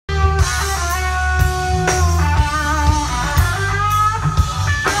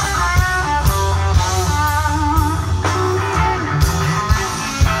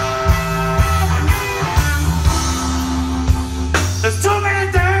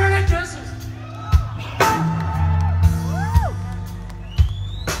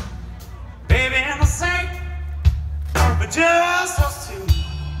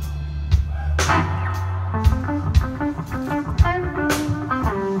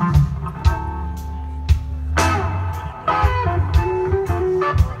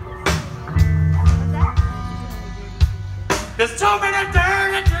too many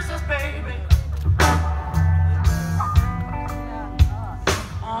dirty dishes, baby.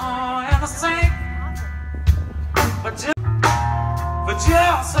 Oh, in the sink, for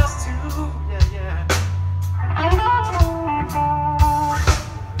just us two, yeah, yeah.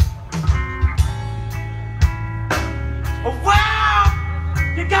 Oh, wow,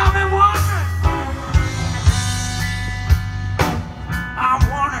 you got me wondering. I'm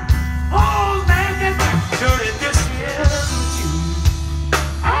wondering who's making dirty dishes with you.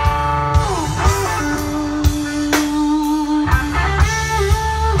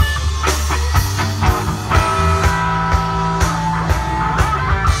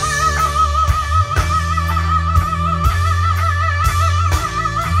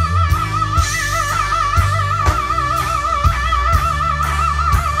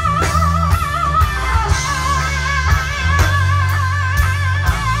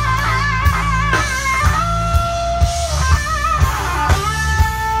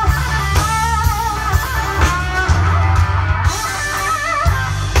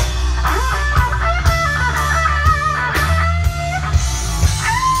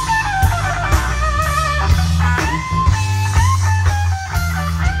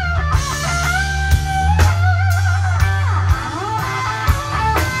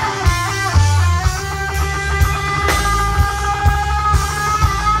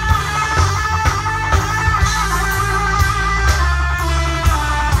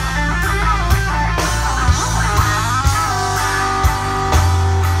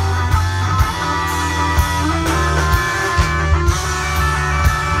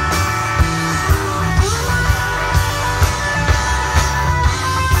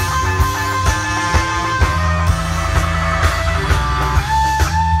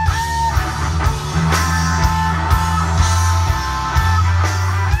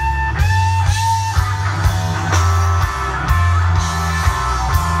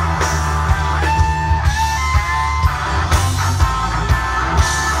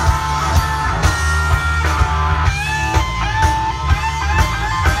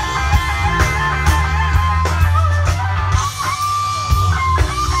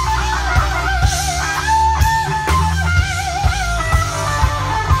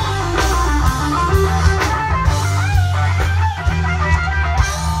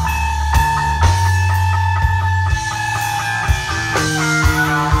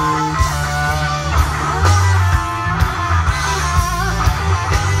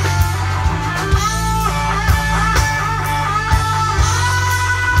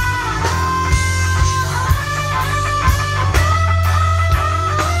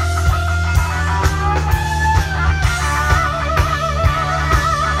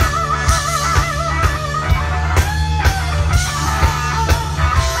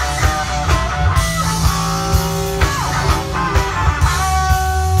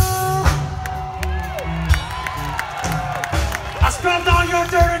 Scrubbed all your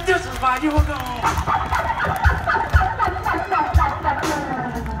dirty dishes while you were gone.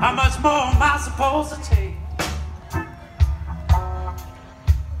 How much more am I supposed to take?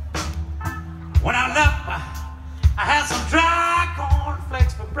 When I left, I had some dry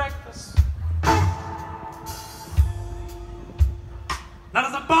cornflakes for breakfast. Now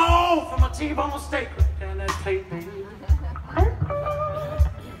there's a bone from a T-bone steak right in that plate, baby.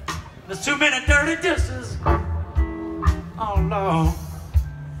 There's too many dirty dishes. Oh, Lord.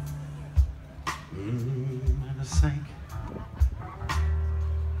 In the sink.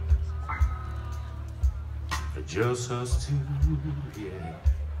 For just us two, yeah.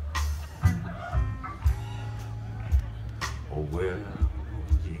 Oh, well,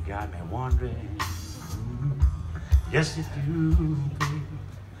 you got me wondering. Yes, you do, baby.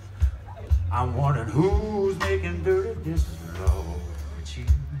 I'm wondering who's making dirty dishes, Lord, with you.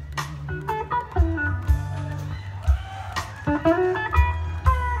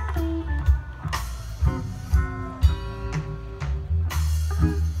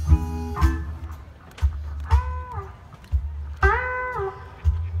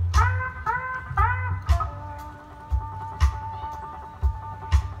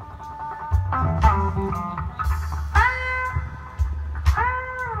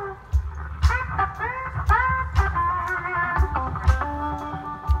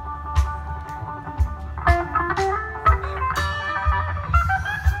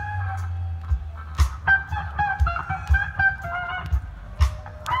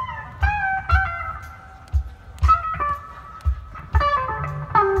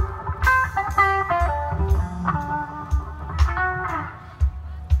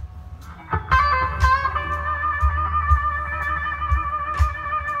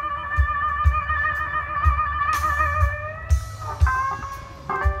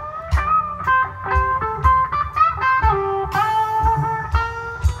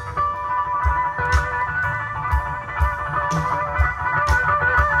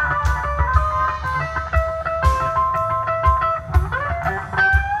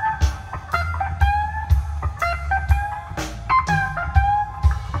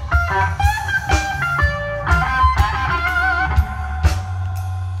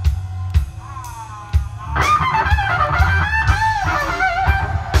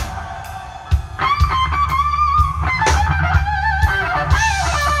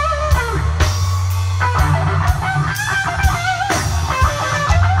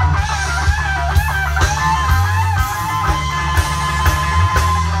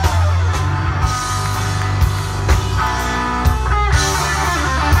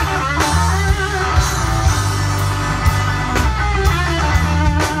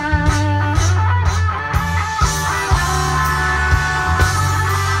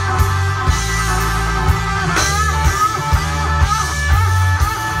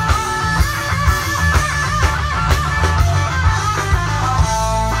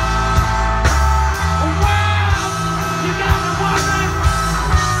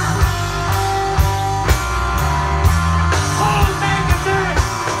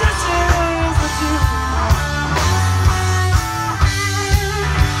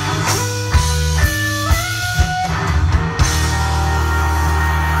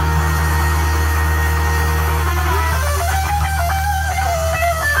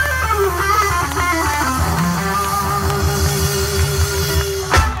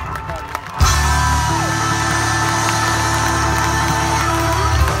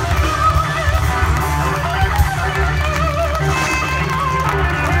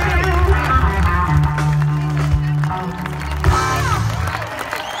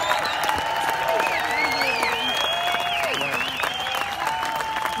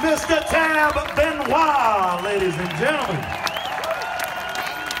 have Benoit, ladies and gentlemen.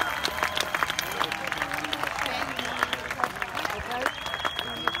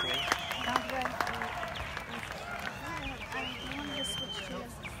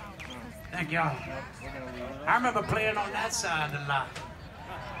 Thank y'all. I remember playing on that side a lot.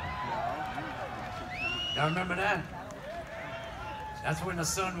 Y'all remember that? That's when the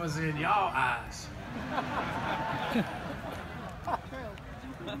sun was in y'all eyes.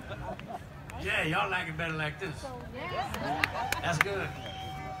 Yeah, y'all like it better like this. That's good.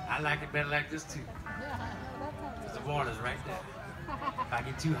 I like it better like this too. Because the water's right there. If I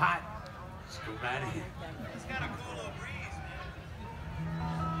get too hot, just go right in. It's got a cool little breeze,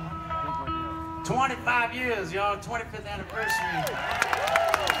 man. 25 years, y'all. 25th anniversary.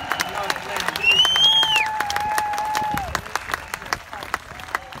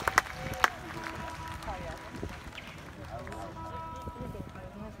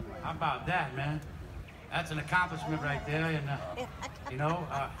 How about that, man? That's an accomplishment right there, and you know,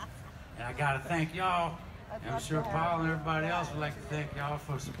 and I gotta thank y'all. And I'm sure Paul and everybody else would like to thank y'all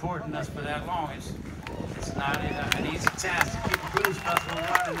for supporting us for that long. It's not an easy task to keep the Blues Festival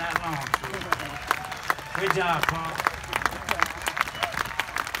running that long. So, good job, Paul.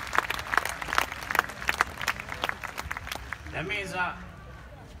 That means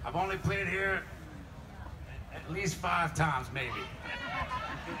I've only played here at least 5 times, maybe.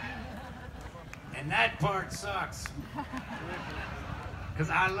 And that part sucks. Because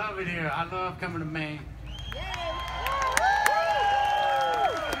I love it here. I love coming to Maine.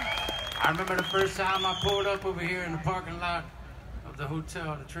 I remember the first time I pulled up over here in the parking lot of the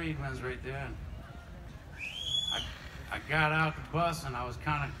hotel, the Tradewinds right there. And I got out the bus and I was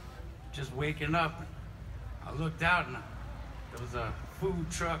kind of just waking up. I looked out and there was a food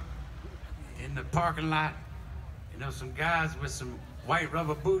truck in the parking lot. And there was some guys with some white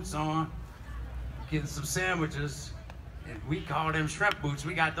rubber boots on, getting some sandwiches. And we call them shrimp boots.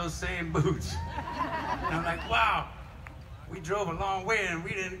 We got those same boots. And I'm like, wow, we drove a long way and we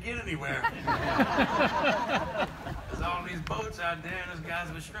didn't get anywhere. There's all these boats out there and there's guys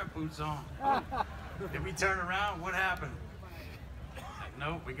with shrimp boots on. Then we turn around, what happened? Like,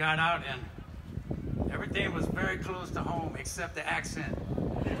 no, we got out and everything was very close to home except the accent.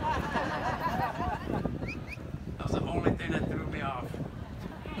 That was the only thing that threw me off.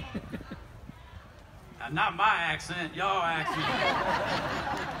 Not my accent, y'all accent.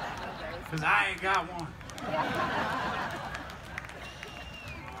 Because I ain't got one.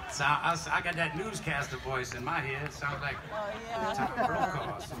 So I got that newscaster voice in my head. It sounds like Tom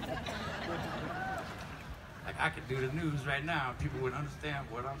Brokaw or something. Like I could do the news right now. People would understand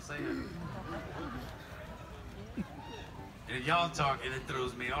what I'm saying. And y'all talk and it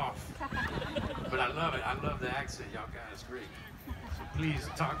throws me off. But I love it. I love the accent y'all got. It's great. So please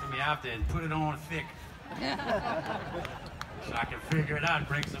talk to me after and put it on thick. So I can figure it out and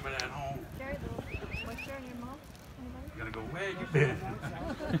bring some of that home. What's your name, Mom? You're gonna go, where you been?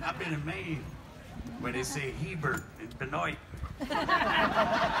 I've been in Maine, where they say Hebert and Benoit.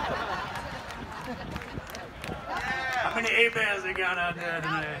 How many A-bears they got out there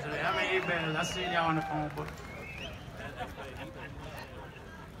tonight? How many A-bears? I seen y'all on the phone book.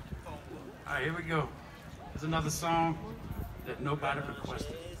 All right, here we go. There's another song that nobody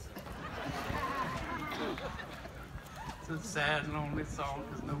requested. It's a sad, lonely song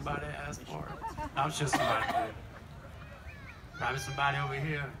because nobody asked for it. I'm sure somebody did. Probably somebody over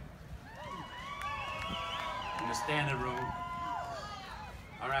here in the standing room.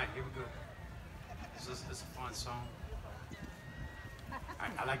 All right, here we go. This is a fun song.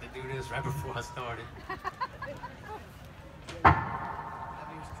 I like to do this right before I started.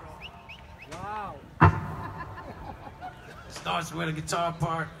 Wow. Starts with a guitar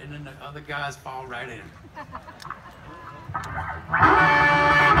part, and then the other guys fall right in.